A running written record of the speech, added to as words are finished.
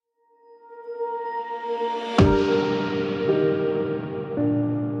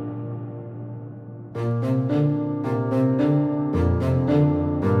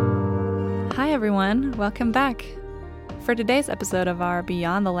welcome back. For today's episode of our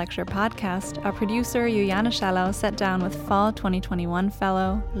Beyond the Lecture podcast, our producer Juliana Shallow sat down with Fall 2021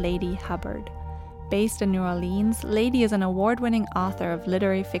 fellow Lady Hubbard. Based in New Orleans, Lady is an award-winning author of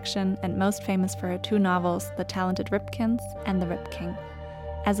literary fiction and most famous for her two novels, The Talented Ripkins and The Rip King.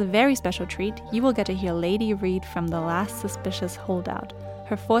 As a very special treat, you will get to hear Lady read from The Last Suspicious Holdout,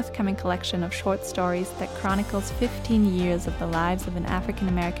 her forthcoming collection of short stories that chronicles 15 years of the lives of an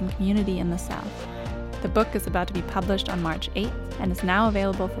African-American community in the South. The book is about to be published on March 8th and is now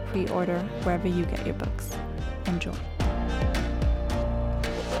available for pre-order wherever you get your books. Enjoy.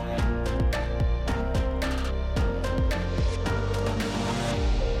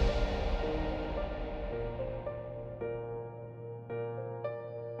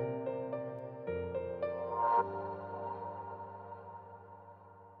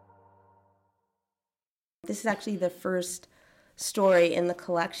 This is actually the first story in the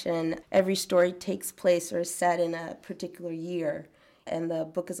collection. Every story takes place or is set in a particular year, and the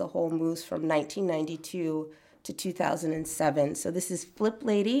book as a whole moves from 1992 to 2007. So this is Flip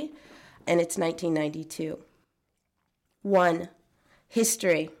Lady, and it's 1992. 1.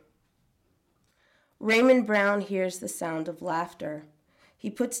 History. Raymond Brown hears the sound of laughter. He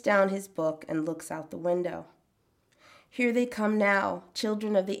puts down his book and looks out the window. Here they come now,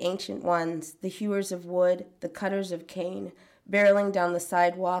 children of the ancient ones, the hewers of wood, the cutters of cane, barreling down the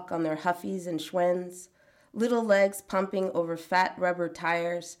sidewalk on their huffies and Schwinns, little legs pumping over fat rubber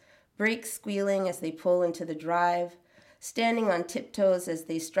tires, brakes squealing as they pull into the drive, standing on tiptoes as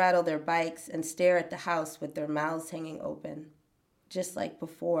they straddle their bikes and stare at the house with their mouths hanging open, just like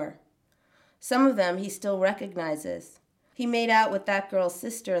before. Some of them he still recognizes. He made out with that girl's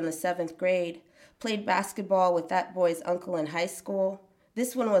sister in the 7th grade, played basketball with that boy's uncle in high school.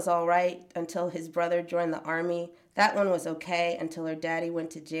 This one was all right until his brother joined the army. That one was okay until her daddy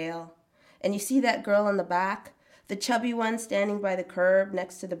went to jail. And you see that girl in the back, the chubby one standing by the curb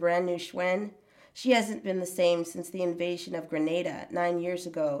next to the brand new Schwinn? She hasn't been the same since the invasion of Grenada 9 years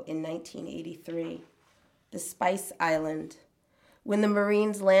ago in 1983. The Spice Island. When the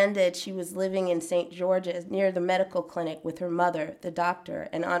Marines landed, she was living in St. George's near the medical clinic with her mother, the doctor,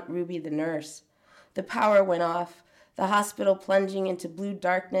 and Aunt Ruby, the nurse. The power went off, the hospital plunging into blue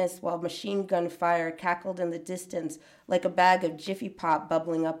darkness while machine gun fire cackled in the distance like a bag of Jiffy Pop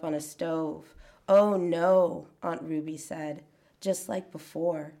bubbling up on a stove. Oh no, Aunt Ruby said, just like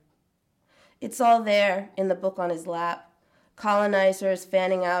before. It's all there in the book on his lap. Colonizers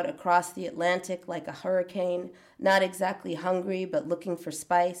fanning out across the Atlantic like a hurricane, not exactly hungry but looking for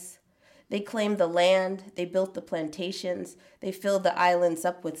spice. They claimed the land, they built the plantations, they filled the islands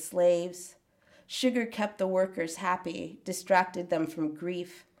up with slaves. Sugar kept the workers happy, distracted them from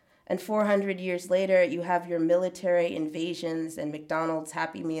grief. And 400 years later, you have your military invasions and McDonald's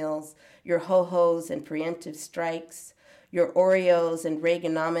Happy Meals, your ho-hos and preemptive strikes, your Oreos and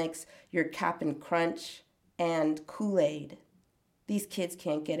Reaganomics, your Cap and Crunch, and Kool-Aid. These kids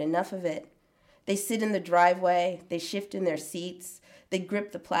can't get enough of it. They sit in the driveway, they shift in their seats, they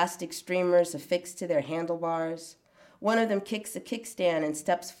grip the plastic streamers affixed to their handlebars. One of them kicks a kickstand and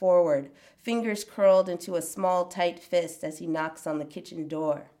steps forward, fingers curled into a small, tight fist as he knocks on the kitchen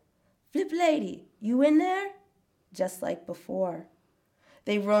door. Flip Lady, you in there? Just like before.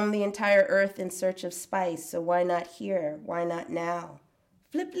 They roam the entire earth in search of spice, so why not here? Why not now?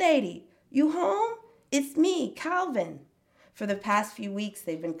 Flip Lady, you home? It's me, Calvin. For the past few weeks,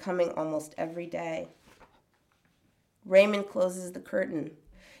 they've been coming almost every day. Raymond closes the curtain.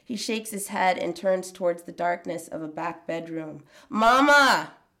 He shakes his head and turns towards the darkness of a back bedroom.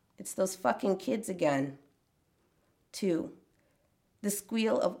 Mama! It's those fucking kids again. 2. The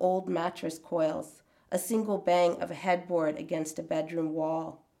squeal of old mattress coils, a single bang of a headboard against a bedroom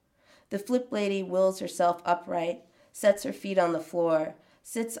wall. The Flip Lady wills herself upright, sets her feet on the floor,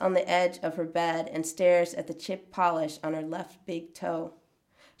 sits on the edge of her bed and stares at the chipped polish on her left big toe.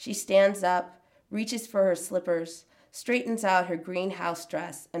 She stands up, reaches for her slippers, straightens out her green house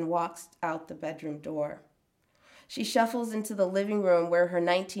dress, and walks out the bedroom door. She shuffles into the living room where her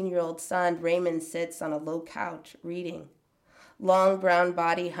 19-year-old son, Raymond, sits on a low couch, reading. Long brown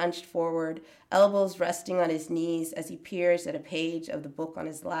body hunched forward, elbows resting on his knees as he peers at a page of the book on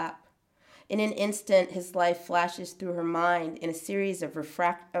his lap. In an instant, his life flashes through her mind in a series of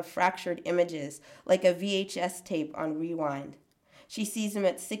fractured images, like a VHS tape on rewind. She sees him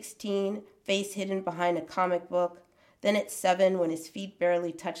at 16, face hidden behind a comic book, then at 7 when his feet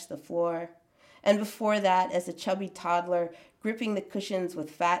barely touch the floor, and before that as a chubby toddler, gripping the cushions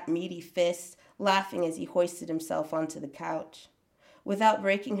with fat, meaty fists, laughing as he hoisted himself onto the couch. Without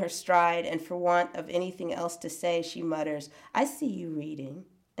breaking her stride, and for want of anything else to say, she mutters, "I see you reading,"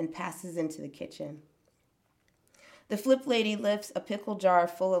 and passes into the kitchen. The flip lady lifts a pickle jar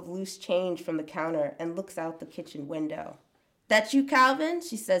full of loose change from the counter and looks out the kitchen window. "That you, Calvin?"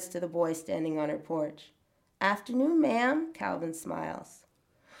 she says to the boy standing on her porch. "Afternoon, ma'am," Calvin smiles.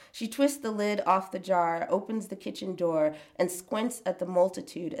 She twists the lid off the jar, opens the kitchen door, and squints at the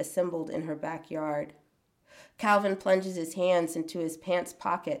multitude assembled in her backyard. Calvin plunges his hands into his pants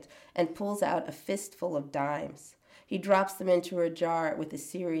pocket and pulls out a fistful of dimes. He drops them into her jar with a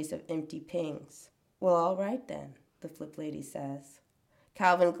series of empty pings. "Well, all right then," the flip lady says.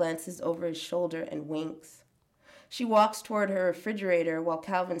 Calvin glances over his shoulder and winks. She walks toward her refrigerator while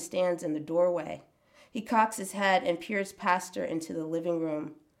Calvin stands in the doorway. He cocks his head and peers past her into the living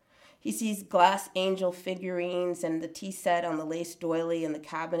room. He sees glass angel figurines and the tea set on the lace doily in the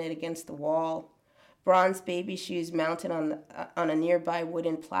cabinet against the wall, bronze baby shoes mounted on a nearby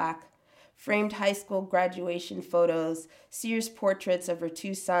wooden plaque, framed high school graduation photos, Sears portraits of her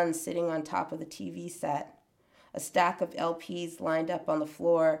two sons sitting on top of the TV set, a stack of LPs lined up on the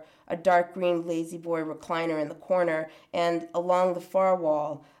floor, a dark green Lazy Boy recliner in the corner, and along the far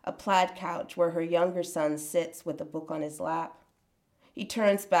wall, a plaid couch where her younger son sits with a book on his lap. He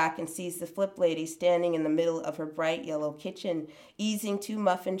turns back and sees the flip lady standing in the middle of her bright yellow kitchen, easing two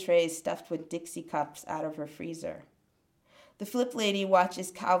muffin trays stuffed with Dixie cups out of her freezer. The flip lady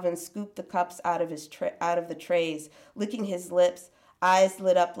watches Calvin scoop the cups out of the trays, licking his lips, eyes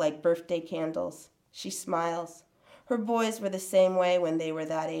lit up like birthday candles. She smiles. Her boys were the same way when they were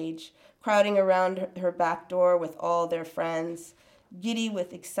that age, crowding around her back door with all their friends, giddy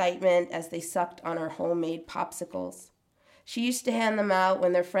with excitement as they sucked on her homemade popsicles. She used to hand them out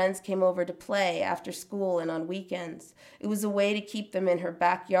when their friends came over to play after school and on weekends. It was a way to keep them in her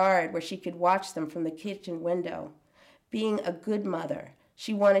backyard where she could watch them from the kitchen window. Being a good mother,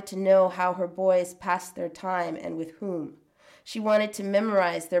 she wanted to know how her boys passed their time and with whom. She wanted to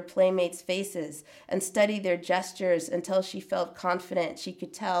memorize their playmates' faces and study their gestures until she felt confident she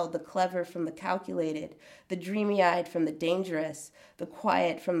could tell the clever from the calculated, the dreamy-eyed from the dangerous, the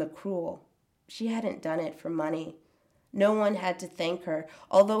quiet from the cruel. She hadn't done it for money. No one had to thank her,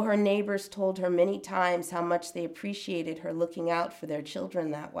 although her neighbors told her many times how much they appreciated her looking out for their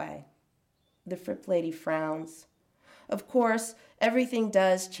children that way. The flip lady frowns. Of course, everything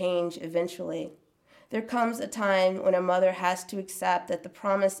does change eventually. There comes a time when a mother has to accept that the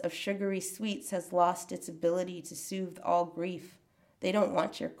promise of sugary sweets has lost its ability to soothe all grief. They don't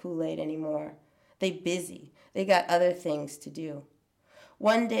want your Kool-Aid anymore. They busy. They got other things to do.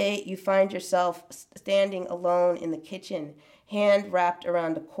 One day you find yourself standing alone in the kitchen, hand wrapped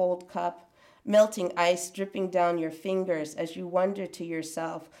around a cold cup, melting ice dripping down your fingers as you wonder to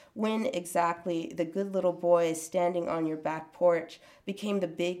yourself when exactly the good little boys standing on your back porch became the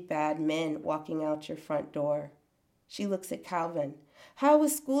big bad men walking out your front door. She looks at Calvin. "How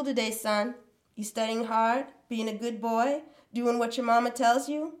was school today, son? You studying hard? Being a good boy? Doing what your mama tells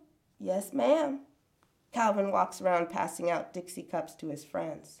you?" "Yes, ma'am." Calvin walks around passing out Dixie cups to his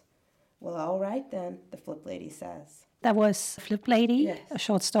friends. "Well, all right then," the flip lady says. That was Flip Lady, Yes. a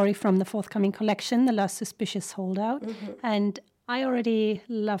short story from the forthcoming collection, The Last Suspicious Holdout. Mm-hmm. And I already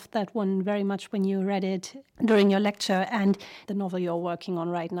loved that one very much when you read it during your lecture. And the novel you're working on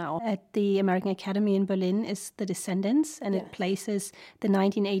right now at the American Academy in Berlin is The Descendants, and Yes. it places the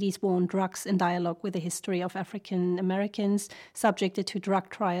 1980s war on drugs in dialogue with the history of African Americans subjected to drug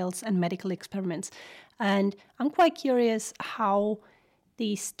trials and medical experiments. And I'm quite curious how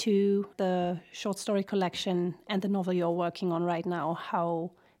these two, the short story collection and the novel you're working on right now,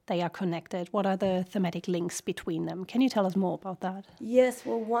 how they are connected. What are the thematic links between them? Can you tell us more about that? Yes,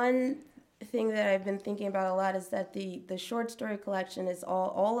 well, one thing that I've been thinking about a lot is that the short story collection is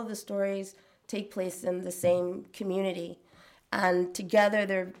all of the stories take place in the same community. And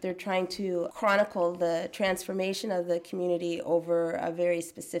together they're trying to chronicle the transformation of the community over a very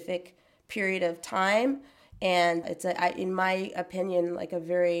specific period of time. And it's, in my opinion, like a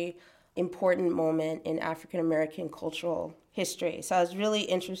very important moment in African American cultural history. So I was really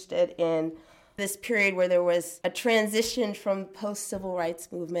interested in this period where there was a transition from post-civil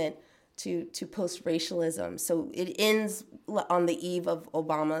rights movement to post-racialism. So it ends on the eve of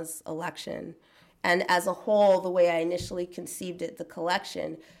Obama's election. And as a whole, the way I initially conceived it, the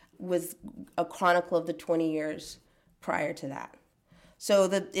collection, was a chronicle of the 20 years prior to that. So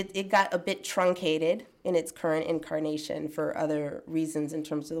it got a bit truncated in its current incarnation for other reasons in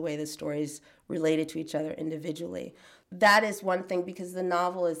terms of the way the stories related to each other individually. That is one thing, because the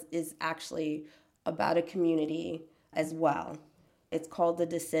novel is actually about a community as well. It's called The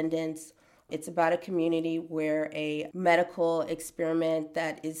Descendants. It's about a community where a medical experiment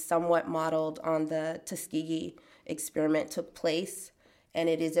that is somewhat modeled on the Tuskegee experiment took place. And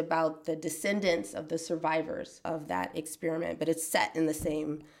it is about the descendants of the survivors of that experiment, but it's set in the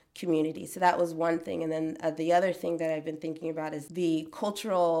same community. So that was one thing. And then the other thing that I've been thinking about is the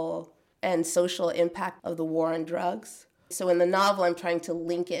cultural and social impact of the war on drugs. So in the novel, I'm trying to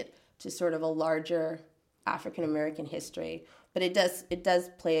link it to sort of a larger African-American history. But it does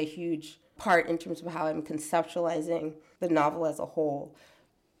play a huge part in terms of how I'm conceptualizing the novel as a whole.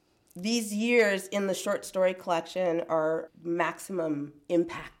 These years in the short story collection are maximum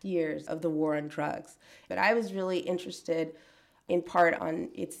impact years of the war on drugs. But I was really interested in part on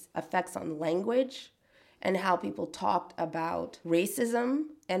its effects on language and how people talked about racism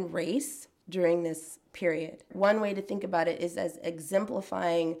and race during this period. One way to think about it is as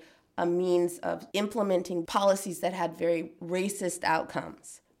exemplifying a means of implementing policies that had very racist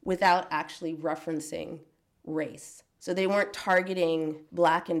outcomes without actually referencing race. So they weren't targeting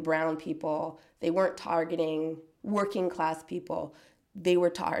Black and brown people. They weren't targeting working class people. They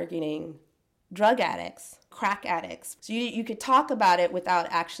were targeting drug addicts, crack addicts. So you could talk about it without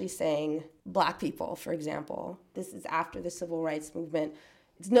actually saying Black people, for example. This is after the Civil Rights Movement.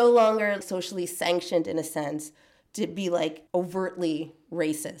 It's no longer socially sanctioned in a sense to be like overtly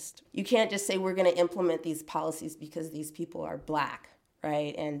racist. You can't just say we're going to implement these policies because these people are Black,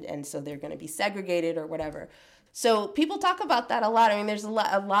 right? And so they're going to be segregated or whatever. So people talk about that a lot. I mean, there's a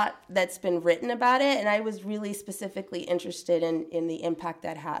lot that's been written about it, and I was really specifically interested in the impact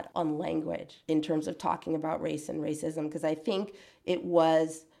that had on language in terms of talking about race and racism, because I think it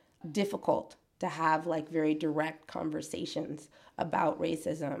was difficult to have like very direct conversations about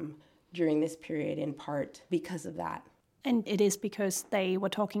racism during this period, in part because of that. And it is because they were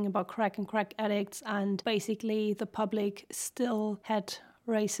talking about crack and crack addicts, and basically the public still had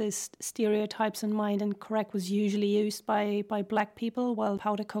racist stereotypes in mind, and crack was usually used by Black people, while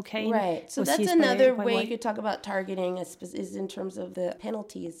powder cocaine right. So was that's used another by way white. you could talk about targeting is in terms of the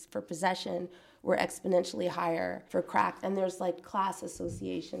penalties for possession were exponentially higher for crack, and there's like class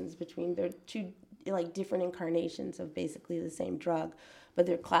associations between they're two like different incarnations of basically the same drug, but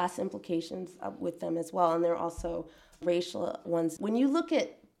there are class implications with them as well, and there are also racial ones. When you look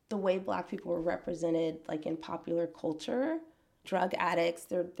at the way Black people were represented like in popular culture, drug addicts,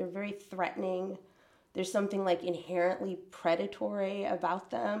 they're very threatening. There's something like inherently predatory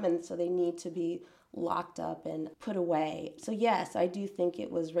about them, and so they need to be locked up and put away. So yes, I do think it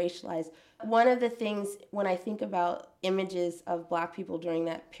was racialized. One of the things when I think about images of Black people during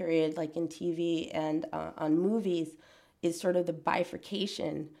that period, like in TV and on movies, is sort of the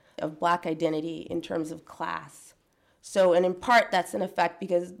bifurcation of Black identity in terms of class. So, and in part that's an effect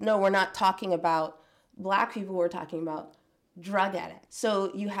because, no, we're not talking about Black people, we're talking about drug addicts.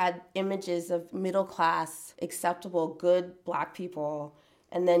 So you had images of middle class, acceptable, good Black people,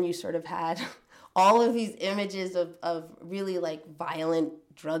 and then you sort of had all of these images of really like violent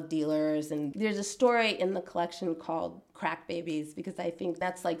drug dealers. And there's a story in the collection called Crack Babies, because I think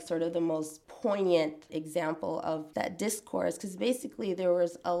that's like sort of the most poignant example of that discourse, because basically there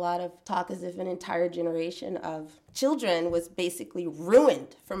was a lot of talk as if an entire generation of children was basically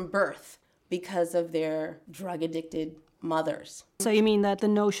ruined from birth because of their drug-addicted mothers. So you mean that the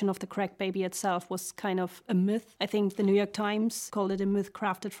notion of the crack baby itself was kind of a myth? I think the New York Times called it a myth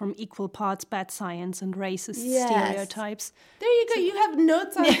crafted from equal parts bad science and racist stereotypes. There you go. You have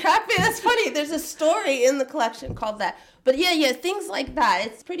notes on crack baby. That's funny. There's a story in the collection called that. But yeah, things like that.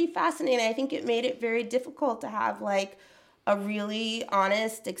 It's pretty fascinating. I think it made it very difficult to have like a really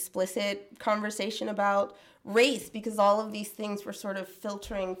honest, explicit conversation about race, because all of these things were sort of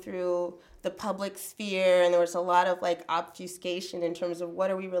filtering through the public sphere, and there was a lot of like obfuscation in terms of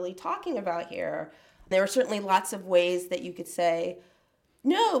what are we really talking about here. There were certainly lots of ways that you could say,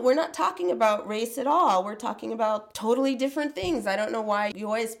 no, we're not talking about race at all. We're talking about totally different things. I don't know why you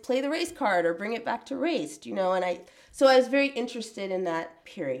always play the race card or bring it back to race, and so I was very interested in that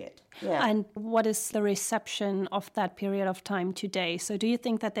period. Yeah. And what is the reception of that period of time today? So do you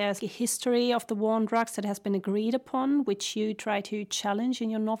think that there's a history of the war on drugs that has been agreed upon, which you try to challenge in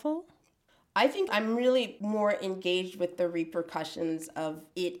your novel? I think I'm really more engaged with the repercussions of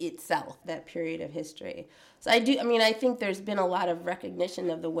it itself, that period of history. So I think there's been a lot of recognition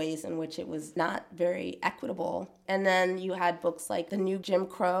of the ways in which it was not very equitable. And then you had books like The New Jim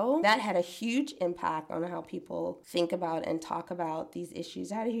Crow. That had a huge impact on how people think about and talk about these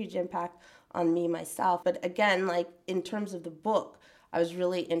issues. It had a huge impact on me myself. But again, like in terms of the book, I was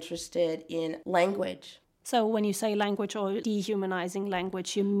really interested in language. So when you say language or dehumanizing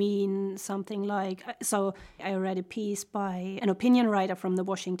language, you mean something like, so I read a piece by an opinion writer from the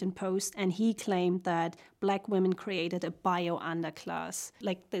Washington Post, and he claimed that Black women created a bio-underclass,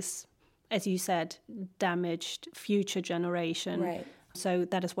 like this, as you said, damaged future generation. Right. So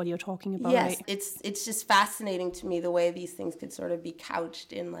that is what you're talking about, yes, right? it's just fascinating to me the way these things could sort of be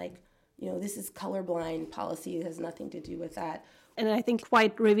couched in like, this is colorblind policy. It has nothing to do with that. And I think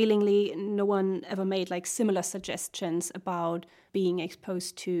quite revealingly, no one ever made like similar suggestions about being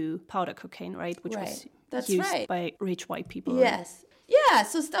exposed to powder cocaine, right? Which was used by rich white people. Yes. Yeah,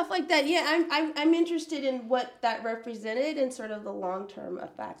 so stuff like that. Yeah, I'm interested in what that represented and sort of the long-term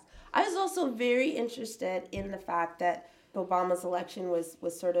effects. I was also very interested in the fact that Obama's election was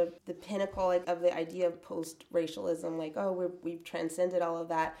sort of the pinnacle of the idea of post-racialism, like, we've transcended all of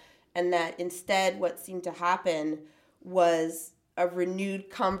that, and that instead what seemed to happen was a renewed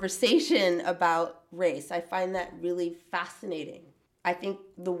conversation about race. I find that really fascinating. I think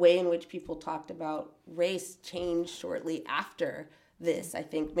the way in which people talked about race changed shortly after this. I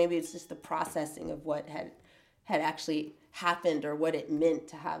think maybe it's just the processing of what had actually happened or what it meant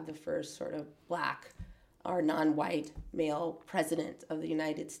to have the first sort of black or non-white male president of the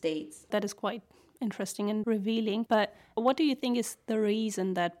United States. That is quite interesting and revealing. But what do you think is the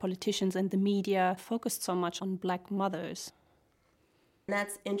reason that politicians and the media focused so much on black mothers? And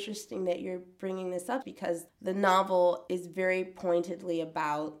that's interesting that you're bringing this up because the novel is very pointedly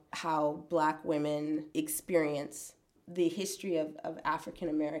about how black women experience the history of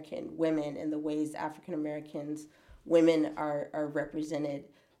African-American women and the ways African-Americans women are represented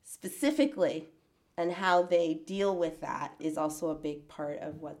specifically, and how they deal with that is also a big part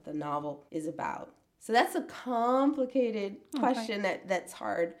of what the novel is about. So that's a complicated question that's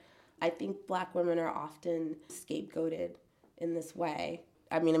hard. I think black women are often scapegoated in this way.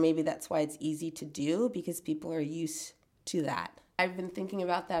 I mean, maybe that's why it's easy to do, because people are used to that. I've been thinking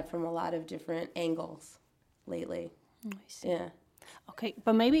about that from a lot of different angles lately. I see. Yeah. Okay,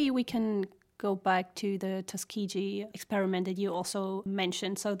 but maybe we can go back to the Tuskegee experiment that you also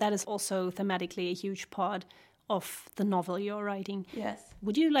mentioned. So that is also thematically a huge part of the novel you're writing. Yes.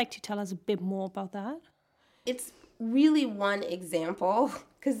 Would you like to tell us a bit more about that? It's really one example,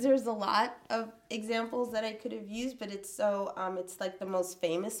 because there's a lot of examples that I could have used, but it's like the most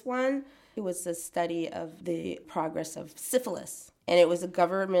famous one. It was a study of the progress of syphilis. And it was a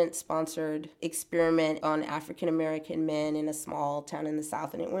government-sponsored experiment on African-American men in a small town in the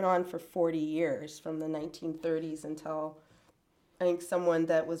South. And it went on for 40 years, from the 1930s until I think someone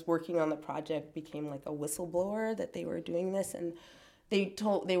that was working on the project became like a whistleblower that they were doing this. And they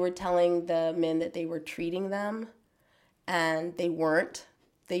were telling the men that they were treating them, and they weren't.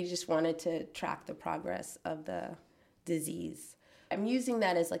 They just wanted to track the progress of the disease. I'm using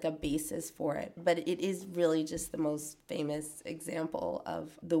that as like a basis for it, but it is really just the most famous example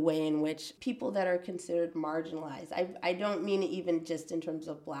of the way in which people that are considered marginalized, I don't mean it even just in terms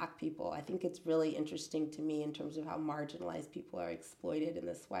of black people. I think it's really interesting to me in terms of how marginalized people are exploited in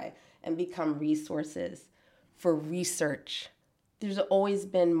this way and become resources for research. There's always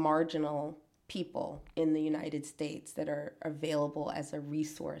been marginal people in the United States that are available as a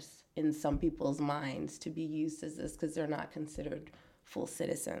resource in some people's minds to be used as this because they're not considered full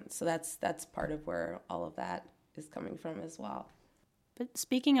citizens. So that's part of where all of that is coming from as well. But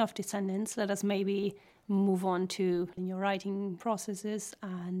speaking of descendants, let us maybe move on to your writing processes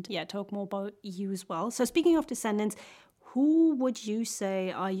and talk more about you as well. So speaking of descendants, who would you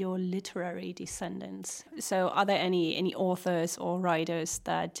say are your literary descendants? So are there any authors or writers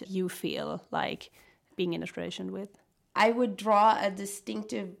that you feel like being in inspiration with? I would draw a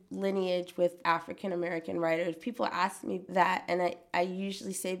distinctive lineage with African-American writers. People ask me that, and I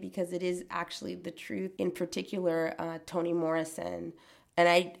usually say because it is actually the truth. In particular, Toni Morrison.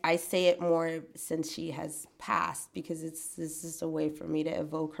 And I say it more since she has passed because this is a way for me to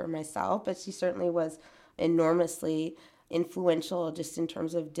evoke her myself. But she certainly was enormously influential just in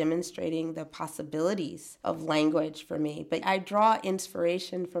terms of demonstrating the possibilities of language for me. But I draw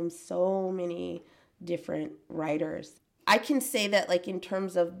inspiration from so many different writers. I can say that, like, in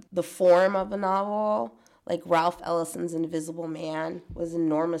terms of the form of a novel, like Ralph Ellison's Invisible Man was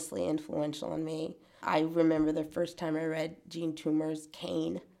enormously influential on me. I remember the first time I read Jean Toomer's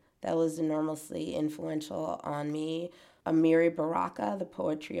Cain. That was enormously influential on me. Amiri Baraka, the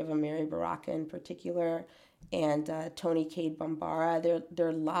poetry of Amiri Baraka in particular, and Toni Cade Bambara. There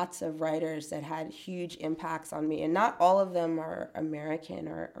are lots of writers that had huge impacts on me, and not all of them are American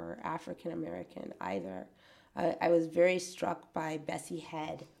or African American either. I was very struck by Bessie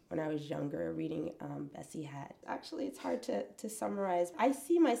Head when I was younger, reading Bessie Head. Actually, it's hard to summarize. I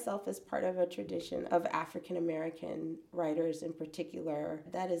see myself as part of a tradition of African American writers in particular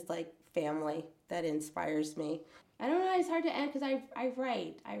that is like family that inspires me. I don't know, it's hard to end because I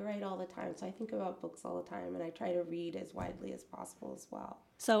write all the time. So I think about books all the time, and I try to read as widely as possible as well.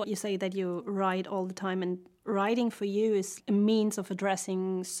 So you say that you write all the time, and writing for you is a means of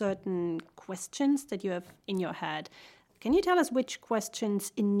addressing certain questions that you have in your head. Can you tell us which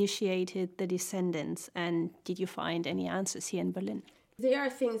questions initiated the Descendants, and did you find any answers here in Berlin? They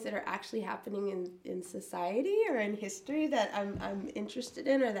are things that are actually happening in society or in history that I'm interested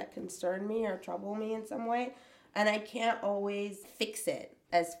in, or that concern me or trouble me in some way. And I can't always fix it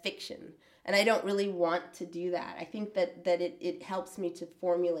as fiction. And I don't really want to do that. I think that it helps me to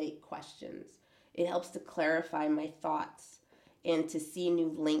formulate questions. It helps to clarify my thoughts and to see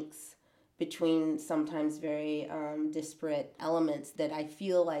new links between sometimes very disparate elements that I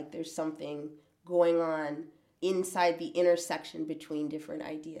feel like there's something going on inside the intersection between different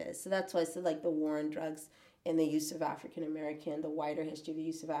ideas. So that's why I said like the war on drugs and the use of African American, the wider history of the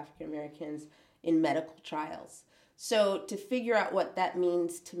use of African Americans in medical trials. So to figure out what that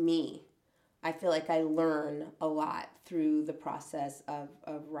means to me, I feel like I learn a lot through the process of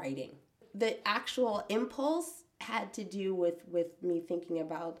writing. The actual impulse had to do with me thinking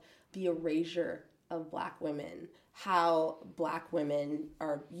about the erasure of Black women, how Black women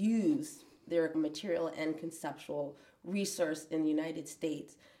are used, their material and conceptual resource in the United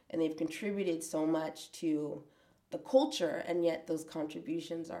States, and they've contributed so much to the culture, and yet those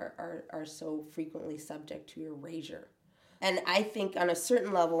contributions are so frequently subject to erasure. And I think on a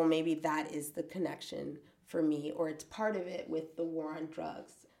certain level, maybe that is the connection for me, or it's part of it with the war on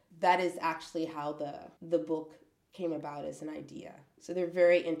drugs. That is actually how the book came about as an idea. So they're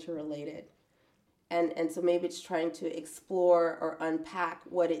very interrelated. And so maybe it's trying to explore or unpack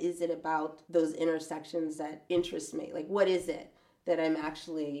what is it about those intersections that interest me. Like, what is it that I'm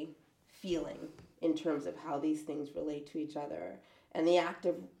actually feeling in terms of how these things relate to each other? And the act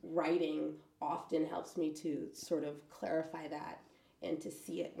of writing often helps me to sort of clarify that and to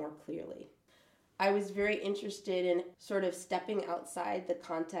see it more clearly. I was very interested in sort of stepping outside the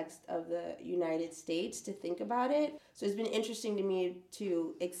context of the United States to think about it. So it's been interesting to me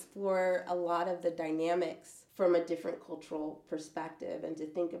to explore a lot of the dynamics from a different cultural perspective and to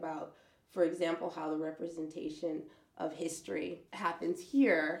think about, for example, how the representation of history happens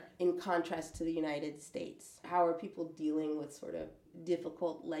here in contrast to the United States. How are people dealing with sort of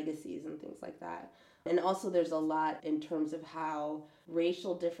difficult legacies and things like that? And also there's a lot in terms of how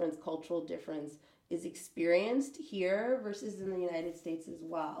racial difference, cultural difference is experienced here versus in the United States as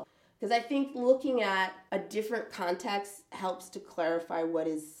well. Because I think looking at a different context helps to clarify what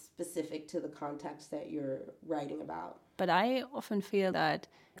is specific to the context that you're writing about. But I often feel that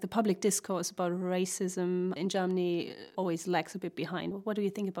the public discourse about racism in Germany always lags a bit behind. What do you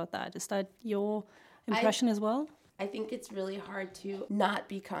think about that? Is that your impression as well? I think it's really hard to not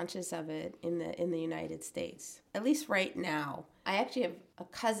be conscious of it in the United States, at least right now. I actually have a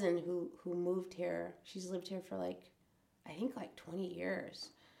cousin who moved here. She's lived here for I think 20 years.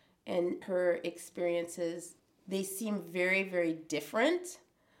 And her experiences, they seem very, very different,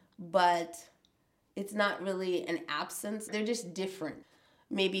 but it's not really an absence. They're just different.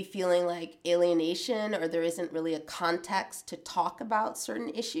 Maybe feeling like alienation, or there isn't really a context to talk about certain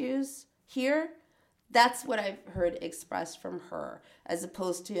issues here. That's what I've heard expressed from her, as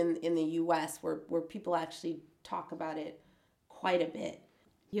opposed to in the U.S. where people actually talk about it quite a bit.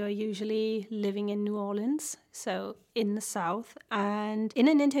 You're usually living in New Orleans, so in the South. And in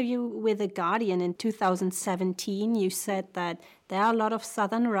an interview with The Guardian in 2017, you said that there are a lot of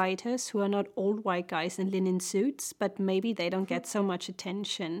Southern writers who are not old white guys in linen suits, but maybe they don't get so much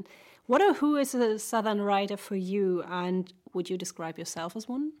attention. What or who is a Southern writer for you, and would you describe yourself as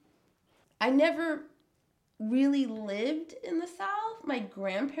one? I never really lived in the South. My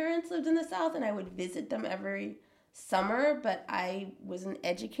grandparents lived in the South, and I would visit them every summer, but I wasn't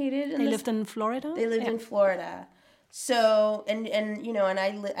educated. They lived in Florida? They lived in Florida. So, and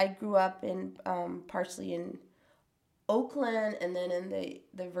I grew up in partially in Oakland, and then in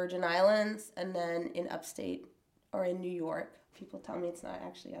the Virgin Islands, and then in upstate, or in New York. People tell me it's not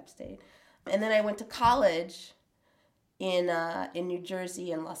actually upstate. And then I went to college in New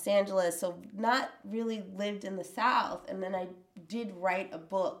Jersey and Los Angeles, so not really lived in the South. And then I did write a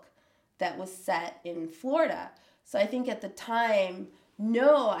book that was set in Florida. So I think at the time,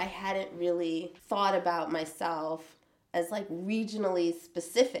 no, I hadn't really thought about myself as regionally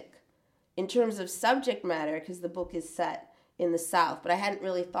specific in terms of subject matter, because the book is set in the South. But I hadn't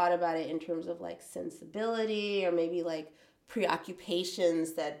really thought about it in terms of sensibility, or maybe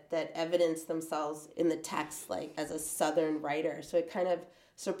preoccupations that evidence themselves in the text, as a Southern writer. So it kind of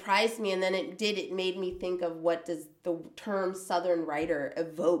surprised me, and then it made me think of what does the term Southern writer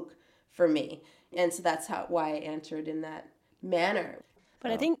evoke for me. And so that's why I answered in that manner.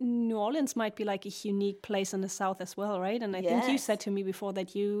 But I think New Orleans might be like a unique place in the South as well, right? And I think you said to me before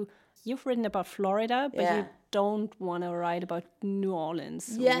that you've written about Florida, but you don't want to write about New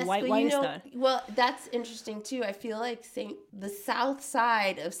Orleans. Yes, why is that? Well, that's interesting too. I feel like the South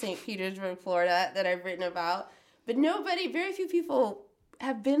side of St. Petersburg, Florida, that I've written about, but very few people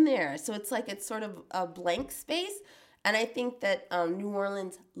have been there. So it's sort of a blank space. And I think that New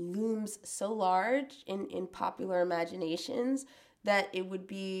Orleans looms so large in popular imaginations that it would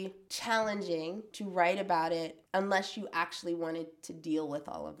be challenging to write about it unless you actually wanted to deal with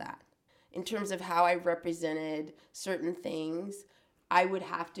all of that. In terms of how I represented certain things, I would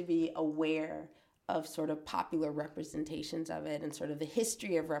have to be aware of sort of popular representations of it and sort of the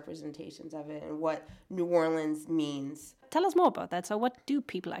history of representations of it and what New Orleans means. Tell us more about that. So what do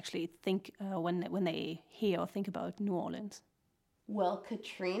people actually think when they hear or think about New Orleans? Well,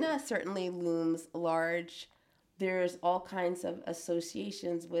 Katrina certainly looms large. There's all kinds of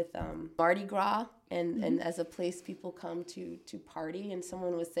associations with Mardi Gras and as a place people come to party. And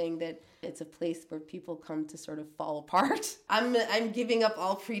someone was saying that it's a place where people come to sort of fall apart. I'm giving up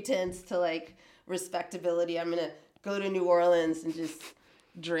all pretense to respectability. I'm going to go to New Orleans and just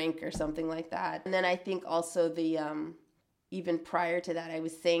drink or something like that. And then I think also even prior to that, I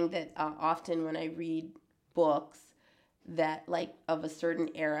was saying that often when I read books, that of a certain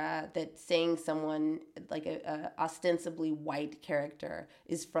era, that saying someone a ostensibly white character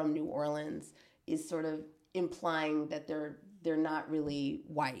is from New Orleans is sort of implying that they're not really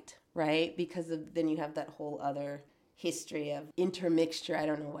white, right? Because then you have that whole other history of intermixture. I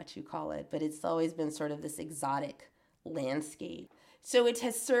don't know what you call it, but it's always been sort of this exotic landscape. So it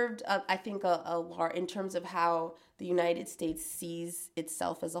has served, I think, in terms of how the United States sees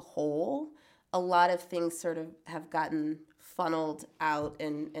itself as a whole. A lot of things sort of have gotten funneled out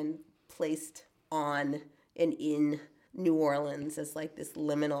and placed on and in New Orleans as this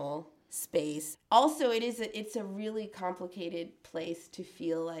liminal space. Also, it's a really complicated place to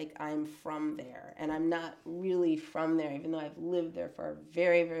feel like I'm from there. And I'm not really from there, even though I've lived there for a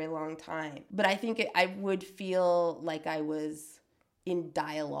very, very long time. But I think I would feel like I was in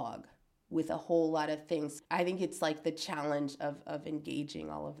dialogue with a whole lot of things. I think it's the challenge of engaging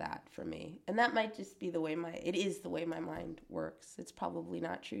all of that for me. And that might just be the way my mind works. It's probably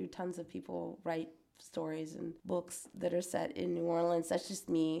not true. Tons of people write stories and books that are set in New Orleans. That's just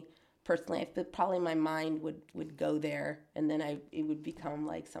me personally. Probably my mind would go there, and then it would become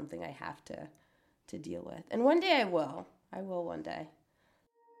something I have to deal with. And one day I will. I will one day.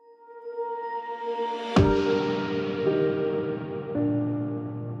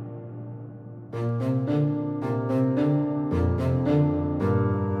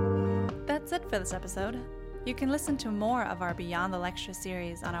 That's it for this episode. You can listen to more of our Beyond the Lecture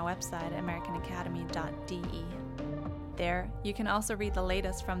series on our website, americanacademy.de. There, you can also read the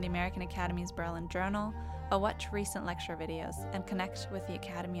latest from the American Academy's Berlin Journal, or watch recent lecture videos, and connect with the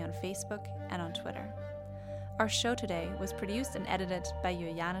Academy on Facebook and on Twitter. Our show today was produced and edited by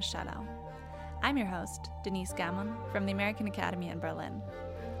Juliane Schallau. I'm your host, Denise Gammon, from the American Academy in Berlin.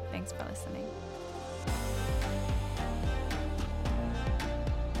 Thanks for listening.